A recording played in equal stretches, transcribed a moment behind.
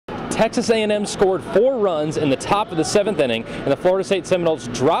Texas A&M scored 4 runs in the top of the 7th inning, and the Florida State Seminoles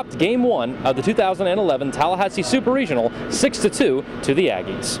dropped Game 1 of the 2011 Tallahassee Super Regional 6-2 to the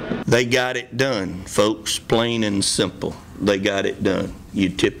Aggies. They got it done, folks, plain and simple. They got it done. You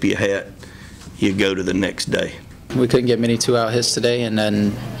tip your hat, you go to the next day. We couldn't get many 2-out hits today, and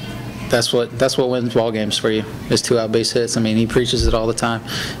then that's what wins ball games for you, is 2-out base hits. I mean, he preaches it all the time,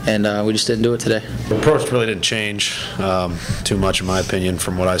 and we just didn't do it today. The approach really didn't change too much, in my opinion,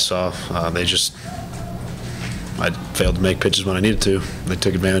 from what I saw. I failed to make pitches when I needed to. They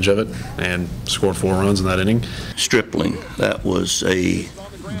took advantage of it and scored 4 runs in that inning. Stripling, that was a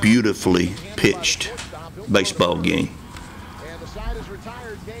beautifully pitched baseball game.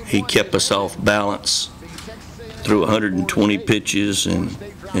 He kept us off balance through 120 pitches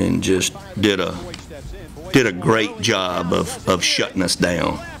and just did a great job of shutting us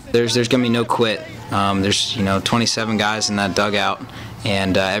down. There's going to be no quit. There's 27 guys in that dugout,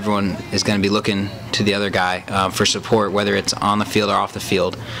 and everyone is going to be looking to the other guy for support, whether it's on the field or off the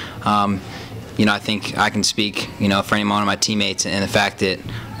field. I think I can speak, for any one of my teammates, and the fact that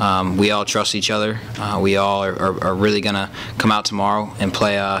we all trust each other. We all are really going to come out tomorrow and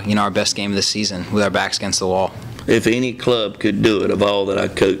play, our best game of the season with our backs against the wall. If any club could do it of all that I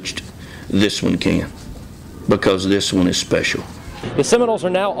coached, this one can, because this one is special. The Seminoles are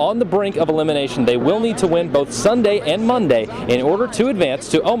now on the brink of elimination. They will need to win both Sunday and Monday in order to advance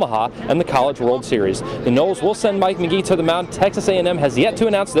to Omaha and the College World Series. The Noles will send Mike McGee to the mound. Texas A&M has yet to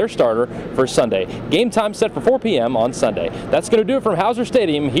announce their starter for Sunday. Game time set for 4 p.m. on Sunday. That's going to do it from Hauser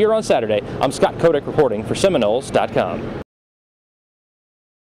Stadium here on Saturday. I'm Scott Kodak reporting for Seminoles.com.